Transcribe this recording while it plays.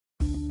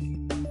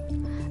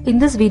In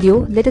this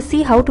video, let us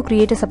see how to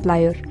create a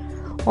supplier.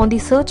 On the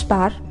search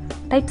bar,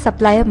 type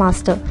Supplier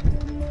Master.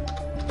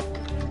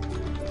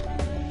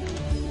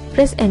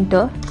 Press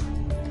Enter.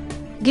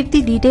 Give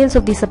the details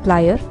of the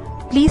supplier.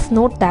 Please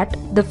note that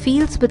the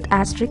fields with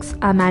asterisks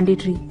are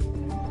mandatory.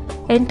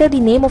 Enter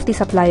the name of the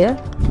supplier.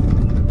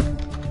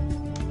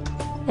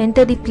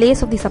 Enter the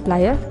place of the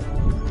supplier.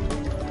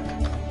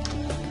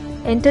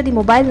 Enter the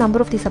mobile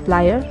number of the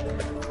supplier.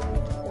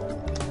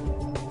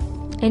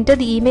 Enter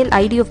the email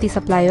ID of the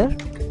supplier.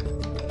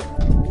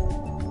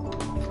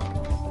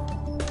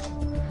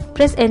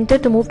 Press Enter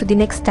to move to the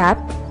next tab.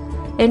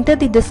 Enter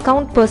the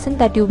discount percent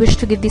that you wish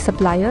to give the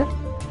supplier.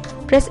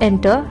 Press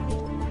Enter.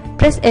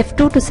 Press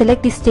F2 to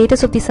select the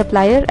status of the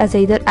supplier as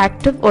either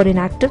active or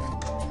inactive.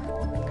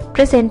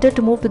 Press Enter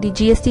to move to the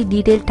GST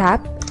Detail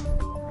tab.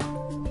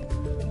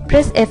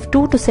 Press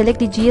F2 to select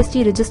the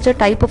GST register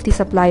type of the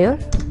supplier.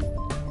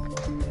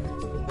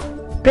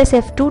 Press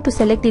F2 to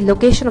select the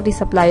location of the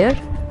supplier.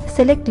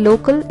 Select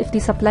Local if the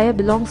supplier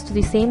belongs to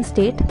the same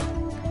state.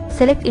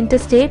 Select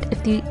Interstate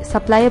if the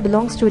supplier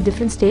belongs to a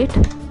different state.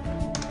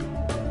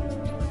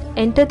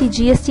 Enter the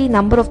GST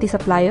number of the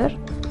supplier.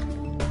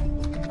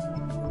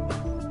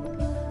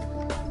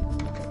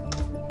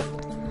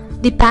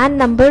 The PAN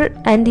number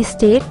and the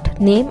state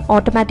name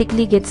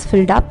automatically gets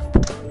filled up.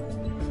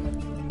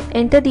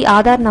 Enter the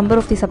Aadhaar number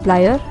of the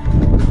supplier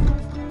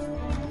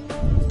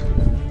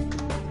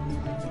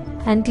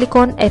and click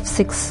on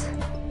F6.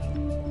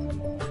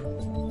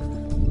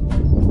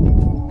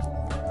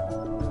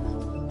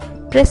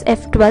 Press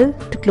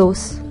F12 to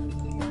close.